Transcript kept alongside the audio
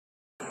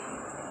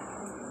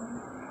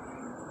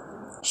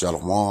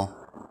Shalom.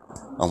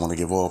 I want to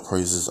give all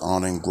praises,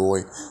 honor, and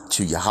glory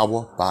to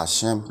Yahweh,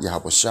 Ba'ashem,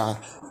 Yahweh Shai,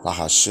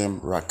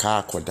 Bahashem,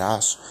 Rakah,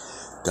 Quadash.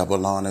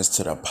 Double honors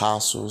to the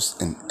apostles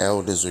and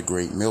elders of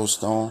Great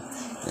Millstone,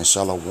 and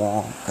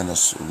Shalom, and a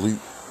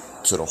salute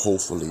to the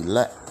hopefully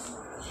elect.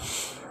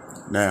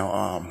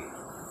 Now,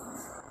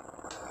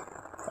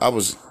 I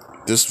was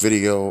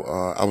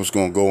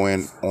going to go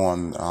in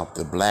on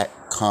the Black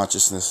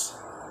Consciousness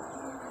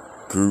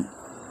group.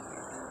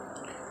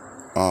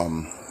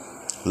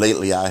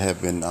 Lately I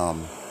have been,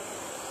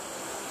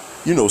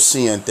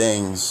 seeing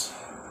things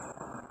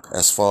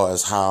as far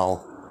as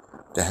how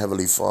the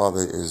Heavenly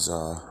Father is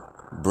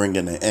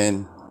bringing an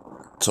end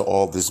to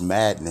all this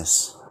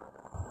madness,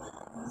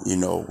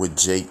 with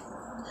Jake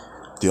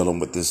dealing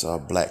with this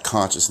Black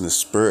Consciousness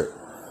spirit.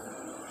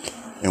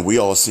 And we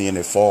all seeing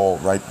it fall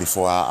right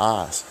before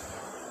our eyes.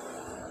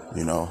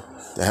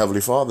 The Heavenly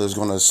Father is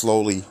going to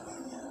slowly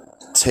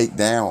take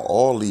down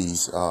all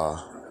these,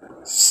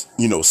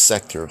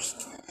 sectors,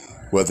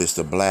 whether it's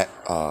the black,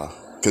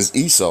 because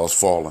Esau's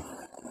fallen.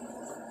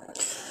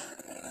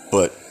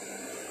 But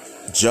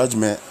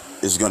judgment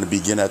is going to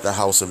begin at the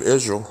house of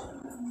Israel.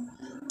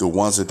 The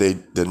ones that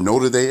know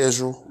that they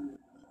Israel,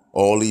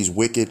 all these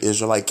wicked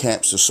Israelite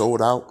camps are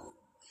sold out,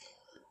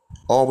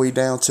 all the way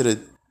down to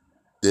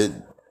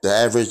the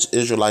average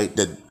Israelite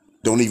that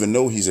don't even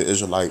know he's an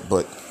Israelite.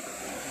 But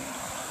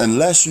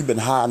unless you've been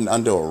hiding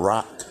under a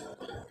rock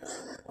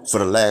for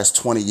the last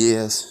 20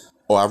 years,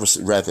 or I would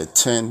rather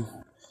 10,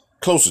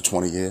 close to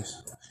 20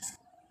 years,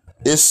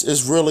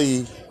 it's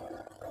really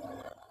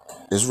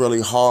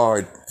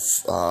hard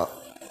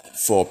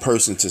for a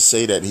person to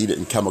say that he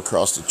didn't come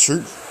across the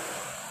truth.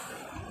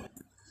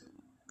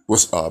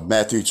 Was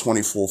Matthew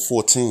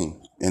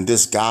 24:14, and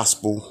this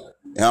gospel,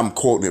 and I'm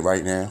quoting it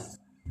right now,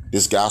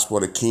 this gospel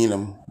of the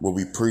kingdom will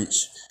be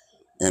preached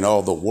in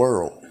all the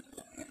world.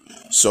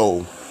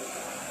 So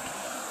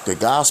the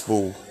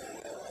gospel,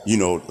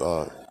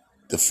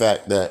 the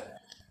fact that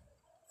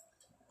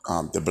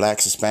the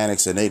blacks,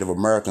 Hispanics, and Native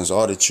Americans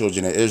are the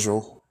children of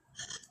Israel,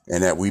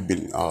 and that we've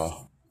been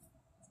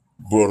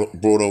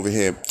brought over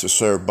here to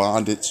serve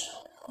bondage,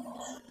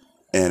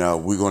 and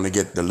we're going to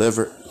get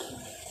delivered,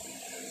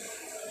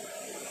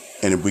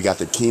 and we got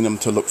the kingdom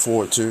to look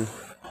forward to,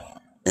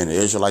 and the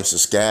Israelites are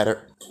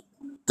scattered.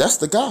 That's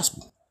the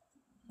gospel.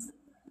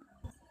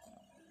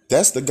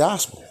 That's the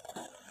gospel.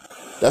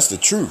 That's the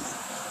truth.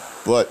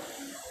 But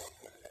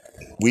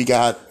we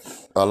got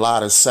a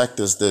lot of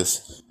sectors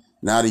that's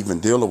not even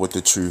dealing with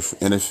the truth.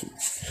 And if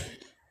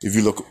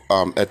you look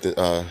at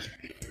the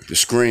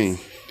screen,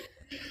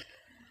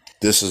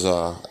 this is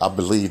I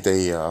believe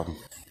they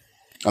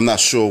I'm not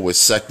sure what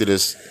sector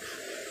this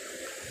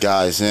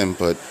guy's in,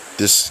 but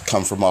this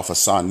come from off of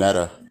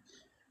Sonetta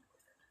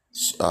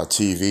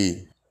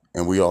TV,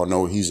 and we all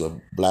know he's a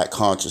Black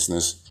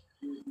Consciousness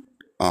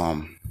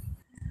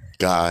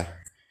guy,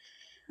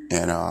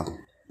 and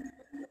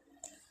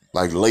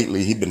like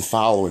lately he been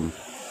following,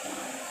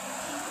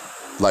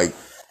 like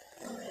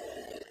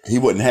he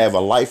wouldn't have a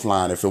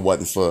lifeline if it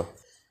wasn't for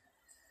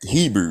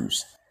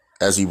Hebrews,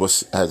 as he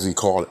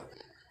called it.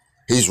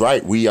 He's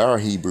right, we are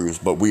Hebrews,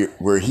 but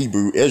we're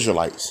Hebrew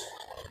Israelites,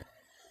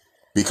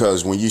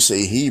 because when you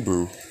say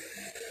Hebrew,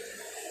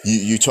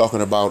 you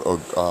talking about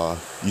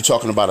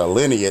a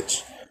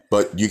lineage,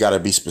 but you got to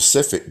be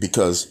specific,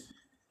 because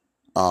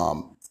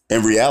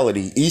in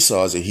reality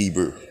Esau is a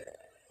Hebrew.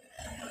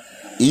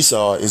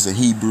 Esau is a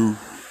Hebrew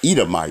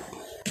Edomite,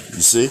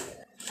 you see.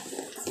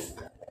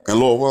 And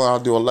Lord, well, I'll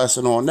do a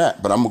lesson on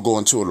that, but I'm gonna go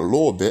into it a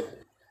little bit.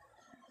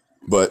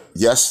 But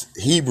yes,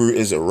 Hebrew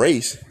is a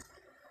race,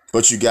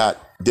 but you got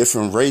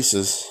different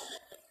races,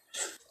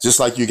 just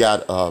like you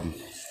got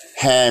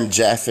Ham,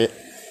 Japheth,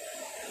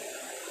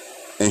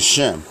 and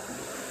Shem,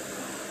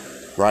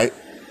 right?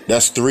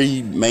 That's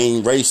three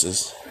main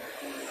races.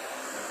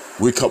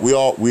 If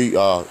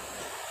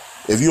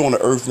you're on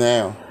the earth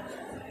now,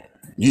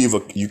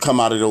 you come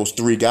out of those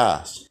three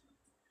guys,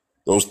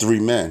 those three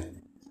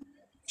men,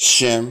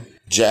 Shem,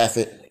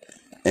 Japheth,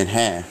 and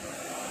Ham.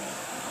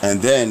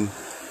 And then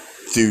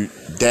through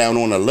down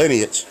on the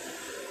lineage,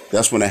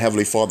 that's when the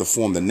Heavenly Father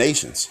formed the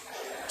nations.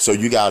 So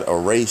you got a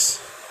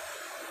race,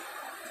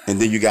 and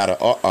then you got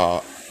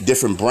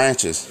different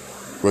branches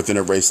within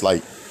a race,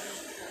 like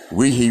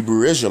we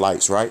Hebrew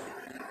Israelites, right?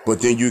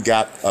 But then you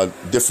got a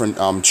different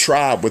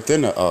tribe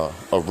within a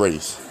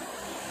race.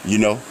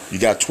 You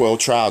got 12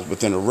 tribes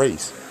within a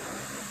race.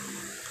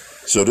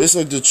 So this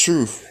is the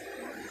truth.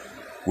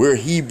 We're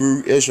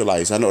Hebrew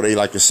Israelites. I know they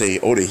like to say,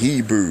 oh, the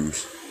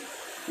Hebrews.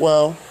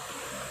 Well,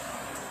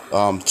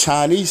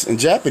 Chinese and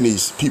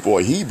Japanese people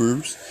are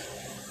Hebrews.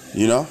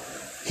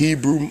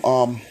 Hebrew,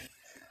 well,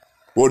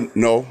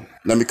 no,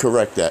 let me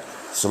correct that.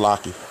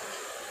 Salaki.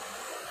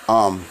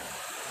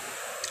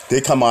 They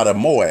come out of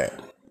Moab.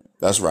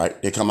 That's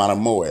right. They come out of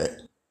Moab.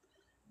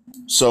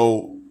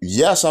 So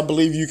yes, I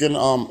believe you can,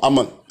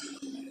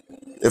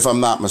 if I'm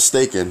not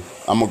mistaken,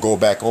 I'm gonna go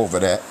back over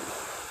that.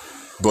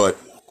 But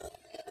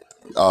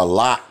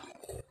Lot,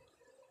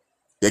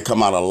 they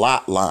come out of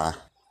Lot line,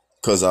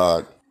 because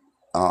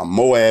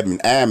Moab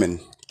and Ammon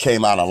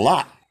came out of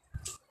Lot,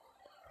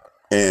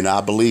 and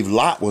I believe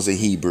Lot was a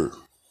Hebrew.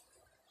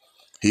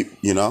 He,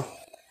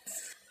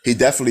 he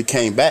definitely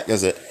came back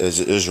as an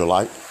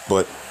Israelite,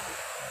 but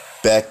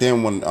back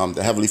then when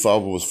the Heavenly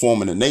Father was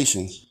forming the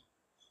nations,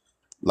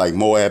 like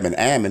Moab and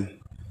Ammon,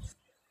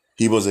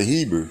 he was a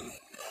Hebrew.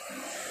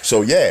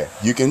 So yeah,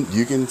 you can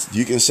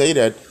say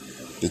that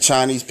the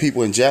Chinese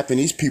people and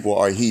Japanese people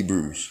are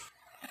Hebrews,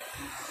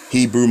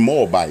 Hebrew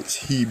Moabites,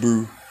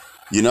 Hebrew,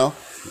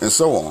 and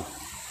so on.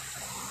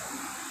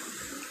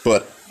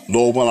 But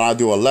Lord, when I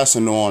do a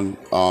lesson on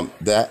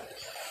that,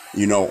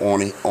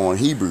 on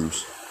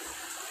Hebrews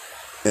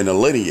and the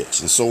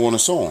lineage and so on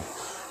and so on.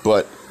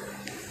 But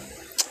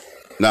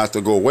not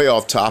to go way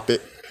off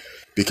topic,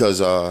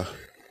 because I'm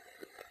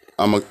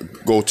gonna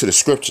go to the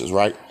scriptures,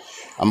 right?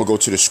 I'm gonna go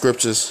to the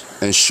scriptures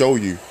and show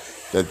you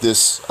that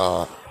this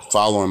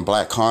following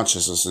black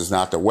consciousness is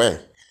not the way,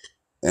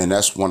 and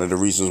that's one of the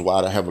reasons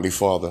why the Heavenly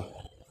Father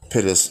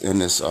put us in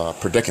this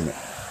predicament.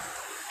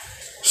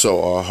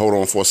 So hold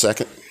on for a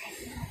second.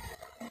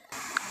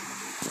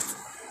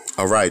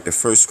 All right, the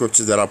first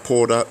scripture that I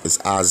pulled up is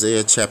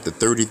Isaiah chapter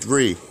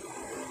 33,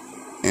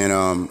 and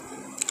I'm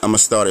gonna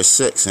start at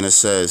 6, and it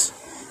says,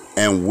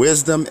 "And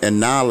wisdom and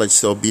knowledge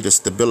shall be the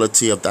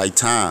stability of thy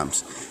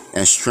times,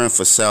 and strength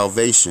for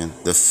salvation.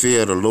 The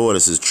fear of the Lord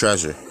is his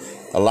treasure."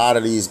 A lot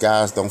of these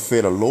guys don't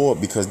fear the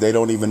Lord because they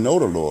don't even know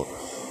the Lord.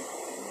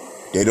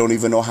 They don't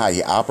even know how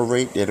he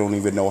operates. They don't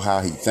even know how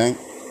he think.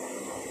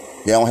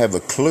 They don't have a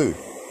clue.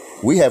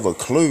 We have a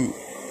clue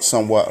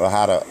somewhat of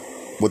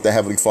what the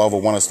Heavenly Father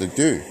wants us to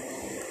do.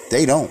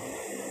 They don't.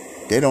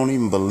 They don't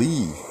even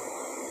believe.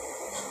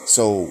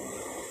 So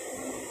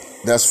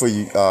that's for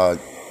you,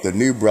 the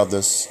new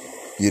brothers,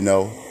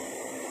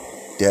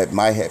 that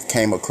might have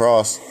came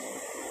across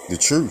the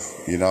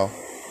truth,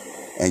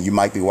 and you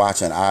might be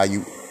watching.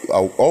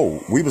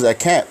 We was at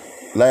camp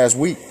last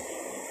week,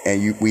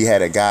 and we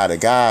had a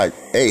guy.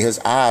 Hey, his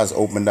eyes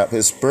opened up,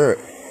 his spirit.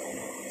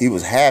 He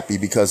was happy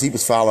because he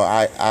was following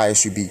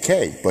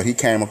ISUBK, but he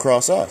came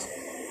across us,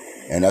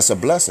 and that's a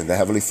blessing. The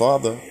Heavenly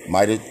Father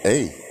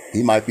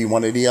he might be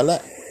one of the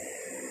elect.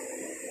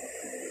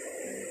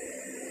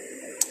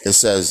 It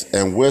says,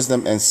 "And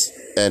wisdom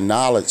and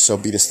knowledge shall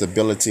be the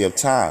stability of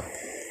time."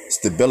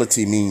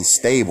 Stability means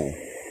stable,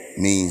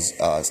 means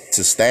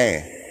to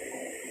stand.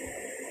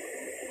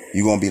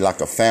 You're going to be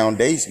like a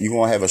foundation. You're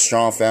going to have a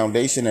strong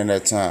foundation in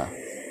that time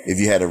if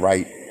you had the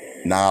right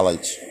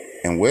knowledge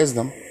and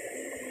wisdom.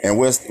 And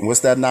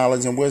what's that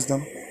knowledge and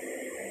wisdom?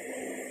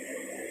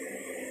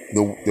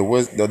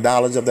 The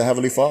knowledge of the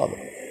Heavenly Father.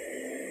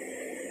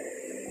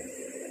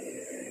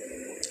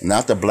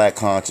 Not the black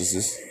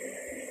consciousness,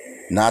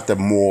 not the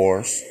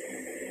Moors,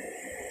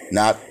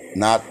 not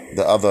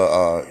the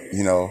other,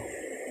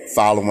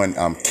 following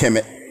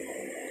Kemet,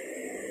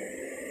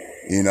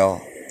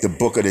 the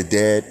Book of the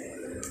Dead.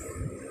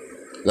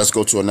 Let's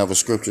go to another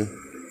scripture.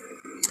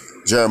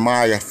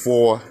 Jeremiah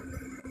 4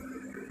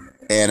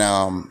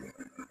 and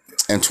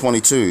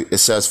 22. It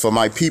says, "For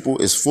my people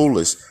is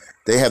foolish.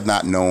 They have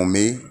not known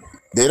me."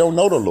 They don't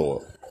know the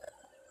Lord.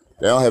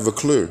 They don't have a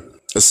clue.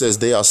 It says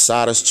they are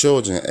Sodom's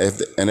children,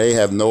 and they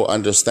have no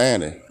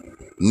understanding.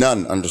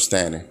 None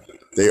understanding.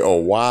 They are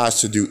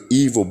wise to do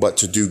evil, but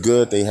to do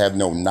good they have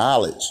no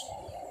knowledge.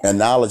 And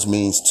knowledge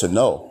means to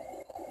know.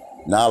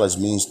 Knowledge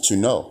means to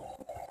know.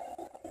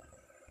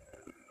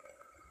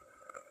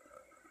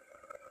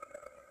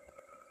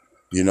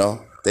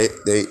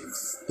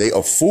 They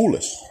are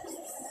foolish.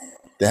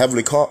 The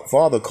Heavenly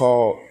Father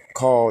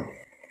called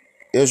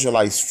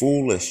Israelites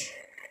foolish.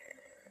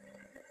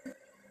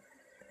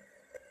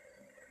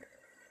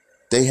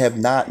 They have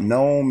not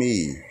known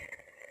me.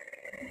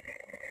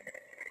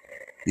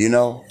 They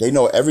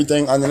know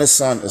everything under the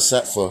sun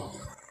except for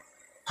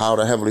how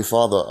the Heavenly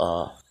Father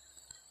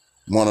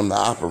want them to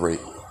operate.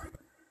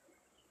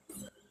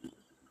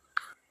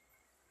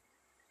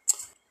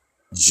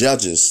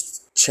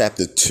 Judges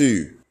chapter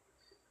 2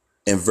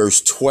 and verse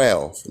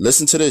 12.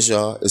 Listen to this,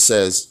 y'all. It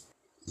says,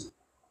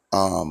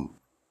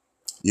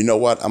 you know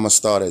what? I'm going to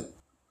start at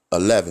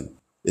 11.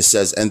 It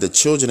says, "And the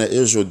children of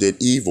Israel did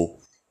evil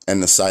in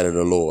the sight of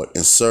the Lord,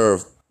 and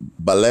served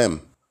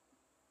Balaam.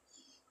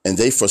 And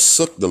they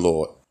forsook the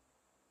Lord,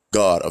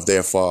 God of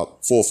their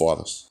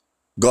forefathers,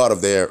 God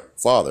of their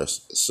fathers,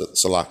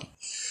 Salaki,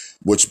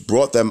 which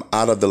brought them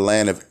out of the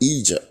land of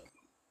Egypt,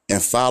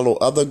 and followed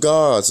other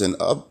gods and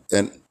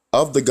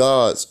of the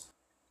gods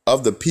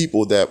of the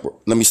people that were."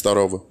 Let me start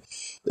over.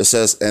 It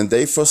says, "And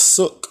they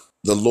forsook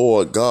the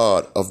Lord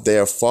God of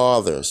their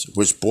fathers,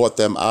 which brought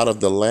them out of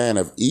the land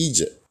of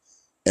Egypt,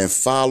 and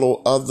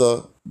followed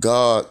other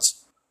gods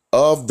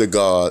of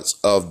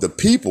the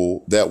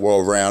people that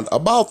were around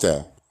about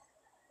them."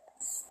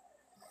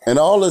 And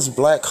all this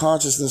black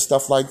consciousness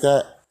stuff like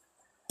that,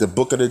 the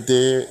Book of the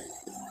Dead,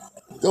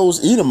 those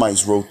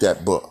Edomites wrote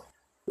that book.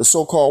 The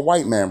so-called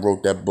white man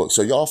wrote that book.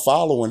 So y'all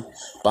following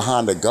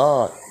behind a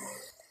God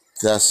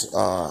that's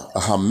a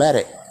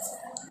Hamitic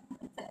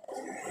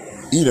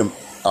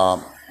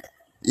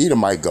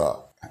Edomite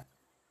God.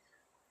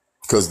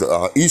 because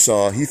the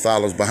Esau, he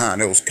follows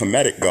behind those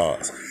Kemetic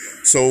gods.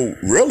 So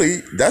really,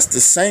 that's the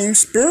same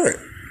spirit.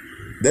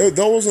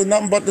 Those are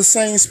nothing but the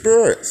same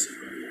spirits.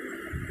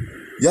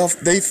 Y'all,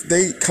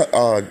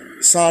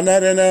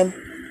 Sonnet and them,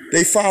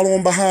 they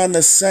following behind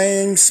the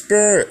same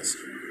spirits.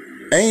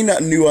 Ain't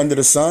nothing new under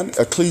the sun.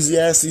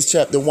 Ecclesiastes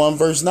chapter 1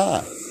 verse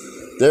 9.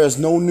 There is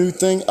no new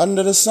thing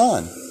under the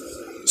sun.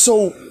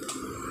 So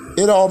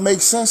it all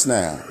makes sense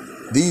now.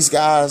 These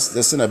guys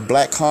that's in a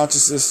black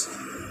consciousness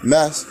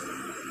mess,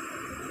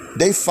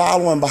 they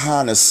following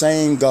behind the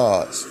same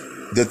gods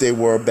that they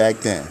were back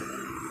then.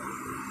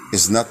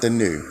 It's nothing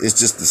new. It's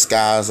just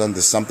disguised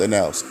under something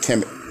else.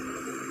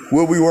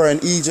 Where we were in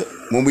Egypt,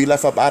 when we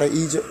left up out of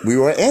Egypt, we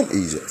were in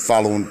Egypt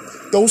following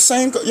those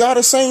same, y'all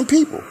the same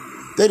people.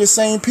 They the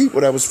same people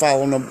that was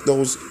following them,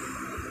 those,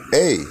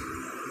 the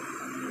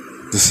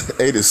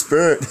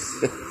Spirit,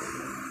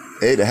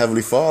 the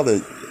Heavenly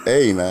Father,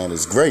 man,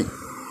 it's great.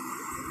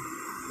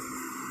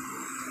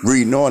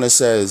 Reading on, it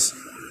says,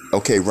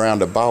 okay,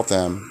 round about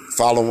them,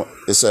 follow,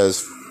 it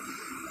says,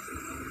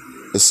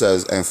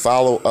 and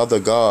follow other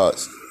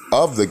gods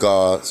of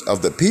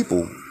the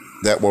people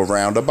that were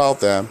round about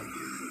them,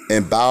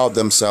 and bowed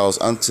themselves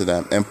unto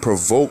them, and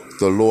provoked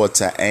the Lord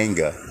to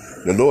anger.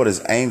 The Lord is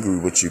angry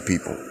with you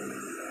people.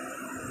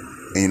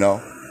 You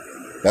know,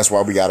 that's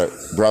why we gotta,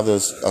 us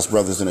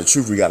brothers in the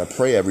truth, we gotta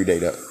pray every day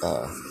to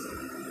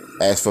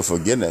ask for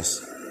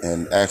forgiveness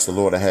and ask the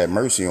Lord to have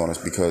mercy on us,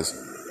 because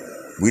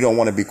we don't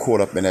want to be caught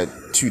up in that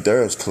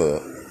 2/3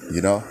 club.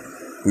 You know,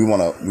 we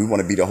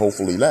want to be the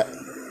hopeful elect.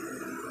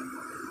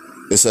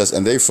 It says,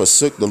 and they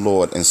forsook the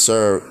Lord and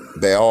served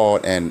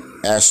Baal and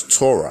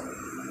Ashtoreth.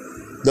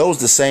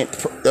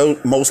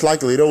 Most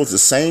likely those the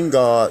same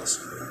gods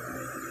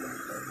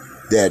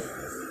that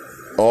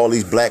all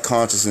these black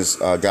consciousness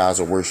guys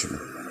are worshiping.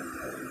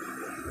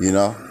 You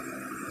know,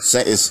 it's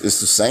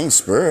the same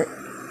spirit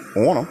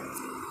on them.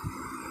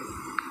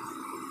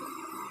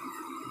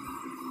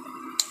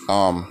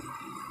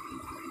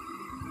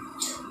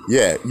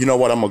 Yeah, you know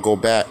what? I'm gonna go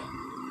back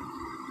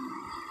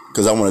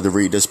because I wanted to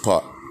read this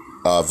part.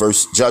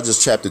 Judges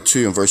chapter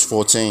 2 and verse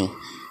 14.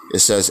 It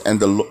says, and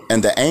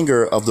the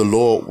anger of the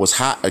Lord was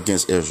hot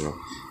against Israel,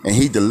 and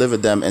he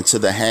delivered them into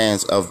the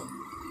hands of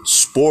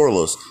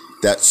spoilers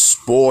that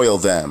spoil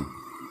them.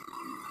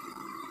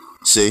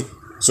 See?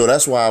 So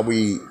that's why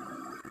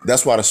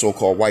the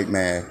so-called white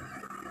man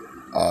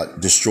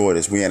destroyed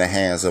us. We in the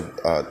hands of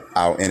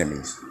our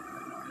enemies.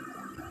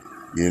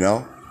 You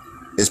know?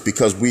 It's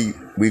because we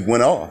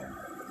went off.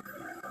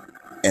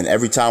 And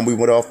every time we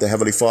went off, the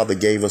Heavenly Father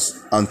gave us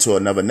unto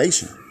another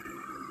nation.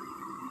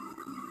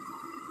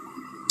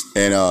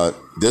 And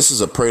this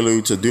is a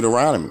prelude to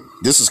Deuteronomy.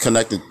 This is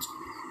connected.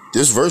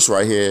 This verse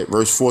right here,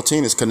 verse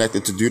 14, is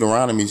connected to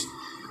Deuteronomy,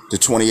 the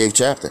 28th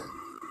chapter.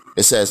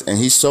 It says, and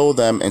he sold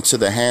them into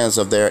the hands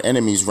of their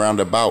enemies round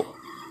about,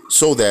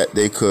 so that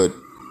they could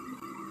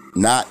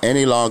not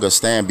any longer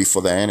stand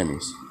before their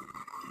enemies.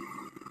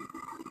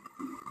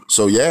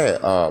 So yeah,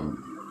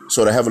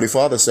 so the Heavenly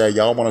Father said,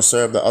 y'all want to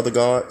serve the other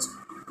gods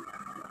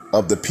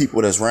of the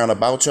people that's round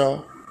about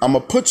y'all? I'm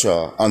going to put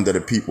y'all under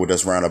the people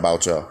that's round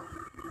about y'all.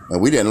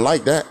 And we didn't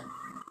like that.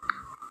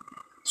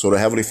 So the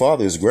Heavenly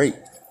Father is great.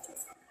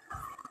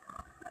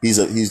 He's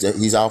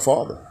our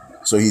Father.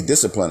 So he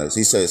disciplined us.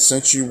 He said,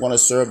 since you want to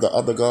serve the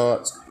other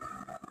gods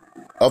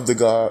of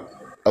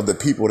the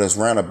people that's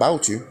round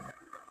about you,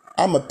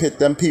 I'm going to pit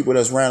them people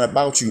that's round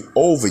about you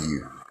over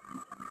you.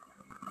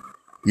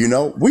 You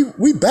know,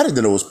 we better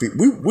than those people.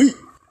 We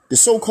the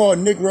so-called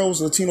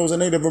Negroes, Latinos, and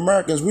Native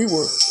Americans, we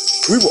were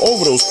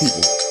over those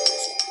people.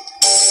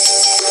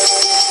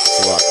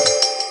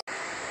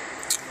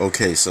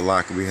 Okay,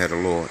 Salaki, we had a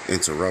little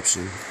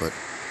interruption, but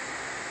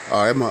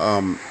I'm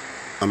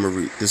gonna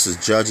read. This is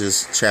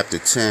Judges chapter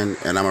 10,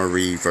 and I'm gonna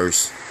read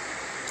verse.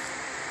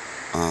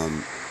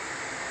 I'm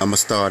gonna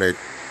start at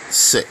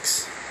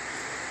 6.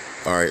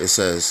 All right, it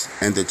says,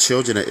 and the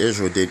children of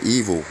Israel did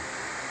evil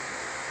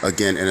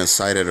again in the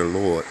sight of the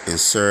Lord, and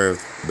served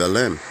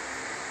Baalim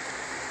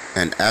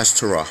and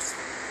Ashtaroth,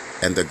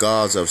 and the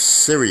gods of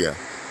Syria,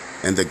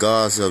 and the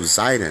gods of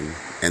Zidon,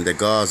 and the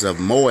gods of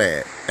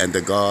Moab, and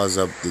the gods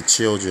of the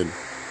children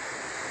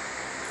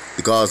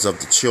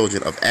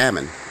of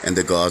Ammon, and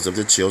the gods of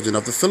the children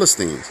of the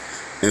Philistines,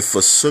 and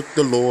forsook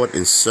the Lord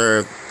and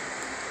served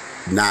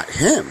not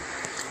him.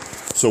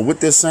 So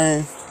what they're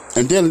saying,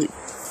 and then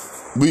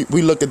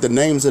we look at the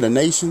names of the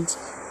nations,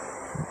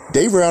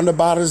 they round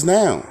about us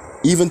now,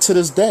 even to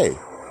this day.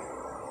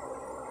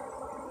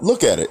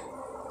 Look at it.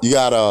 You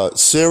got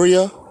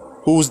Syria.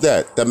 Who's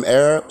that? Them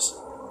Arabs.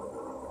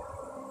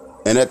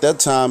 And at that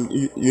time,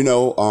 you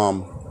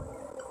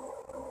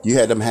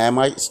had them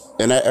Hamites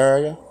in that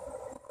area,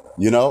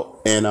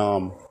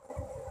 and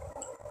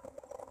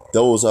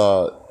those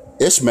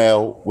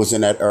Ishmael was in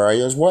that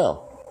area as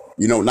well,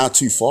 not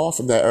too far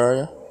from that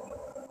area.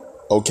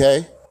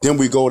 Okay, then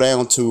we go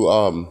down to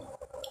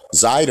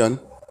Zidon.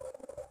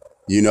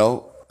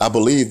 I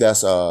believe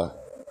that's a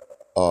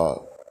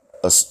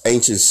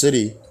ancient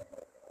city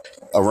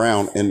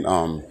around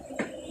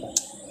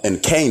in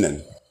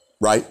Canaan,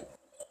 right?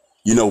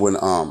 You know, when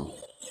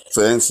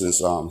for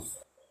instance,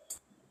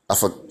 I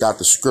forgot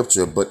the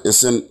scripture, but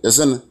it's in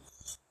the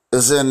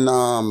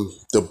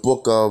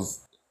book of,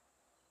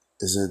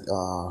 is it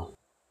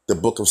the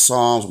book of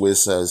Psalms, where it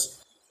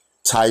says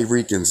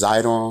Tyreek and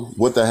Zidon,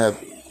 what the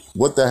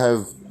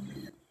have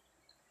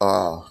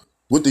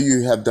what do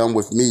you have done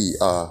with me?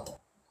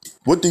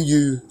 What do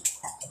you,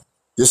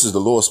 this is the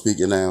Lord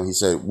speaking now. He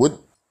said, what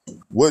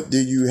do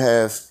you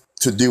have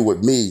to do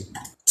with me,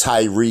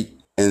 Tyreek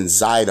and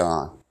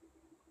Zidon?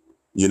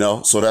 You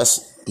know, so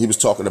he was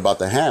talking about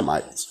the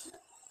Hamites.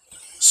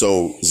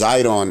 So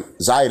Zidon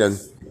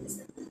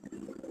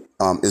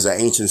is an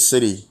ancient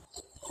city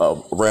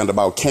around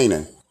about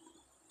Canaan.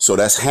 So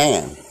that's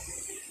Ham.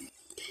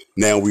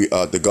 Now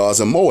the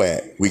gods of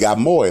Moab. We got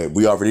Moab.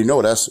 We already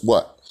know that's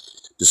what?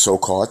 The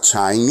so-called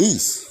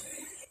Chinese.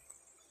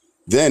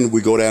 Then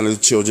we go down to the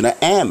children of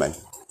Ammon.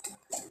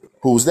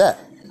 Who's that?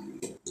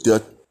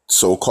 The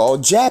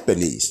so-called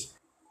Japanese.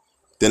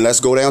 Then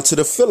let's go down to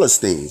the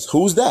Philistines.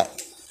 Who's that?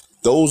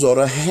 Those are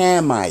the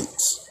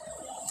Hamites,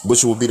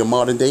 which will be the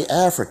modern day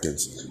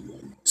Africans.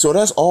 So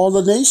that's all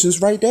the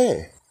nations right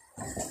there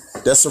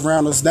that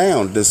surround us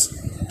down.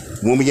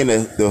 When we in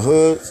the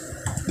hoods,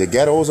 the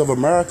ghettos of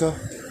America,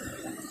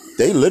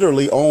 they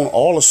literally own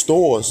all the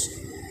stores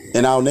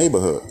in our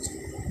neighborhoods.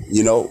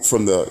 You know,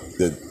 from the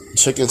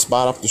chicken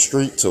spot up the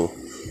street to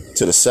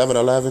the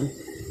 7-Eleven,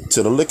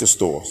 to the liquor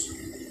stores,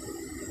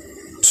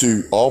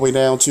 to all the way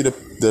down to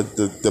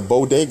the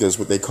bodegas,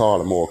 what they call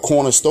them, or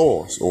corner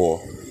stores,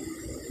 or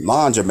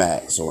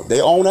laundromats, or they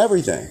own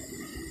everything,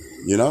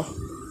 you know.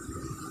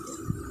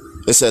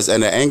 It says,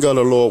 and the anger of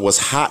the Lord was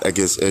hot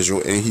against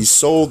Israel, and he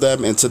sold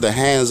them into the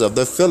hands of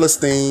the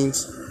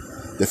Philistines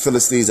are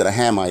the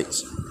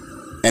Hamites,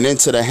 and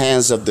into the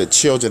hands of the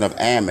children of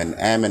Ammon.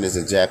 Ammon is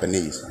the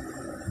Japanese.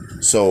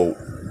 So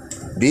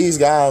these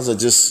guys are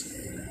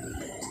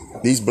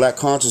these black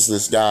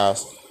consciousness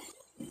guys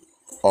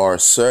are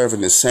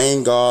serving the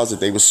same gods that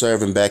they were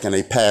serving back in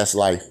their past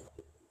life,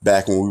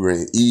 back when we were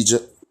in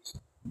Egypt,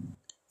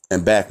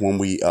 and back when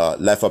we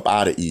left up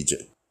out of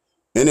Egypt.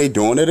 And they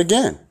doing it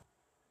again.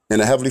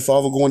 And the Heavenly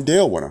Father going to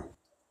deal with them.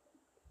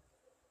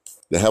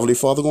 The Heavenly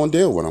Father going to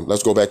deal with them.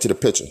 Let's go back to the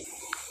picture.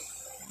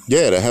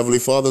 Yeah, the Heavenly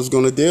Father is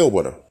going to deal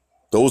with them.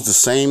 Those the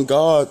same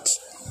gods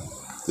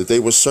that they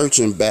were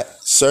serving.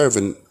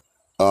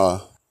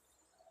 And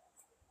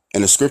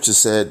the scripture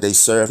said they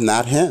serve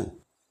not him.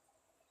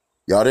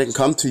 Y'all didn't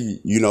come to,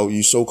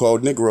 you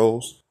so-called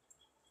Negroes,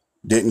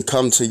 didn't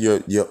come to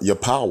your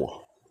power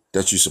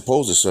that you're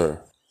supposed to serve,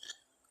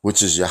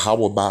 which is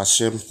Yahweh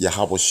Ba'ashem,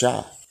 Yahweh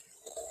Shah,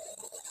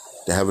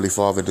 the Heavenly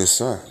Father and His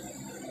Son,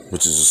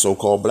 which is a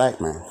so-called black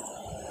man.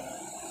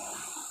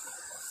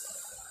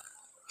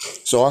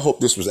 So I hope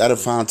this was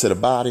edifying to the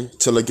body.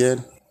 Till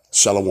again,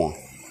 Shalom.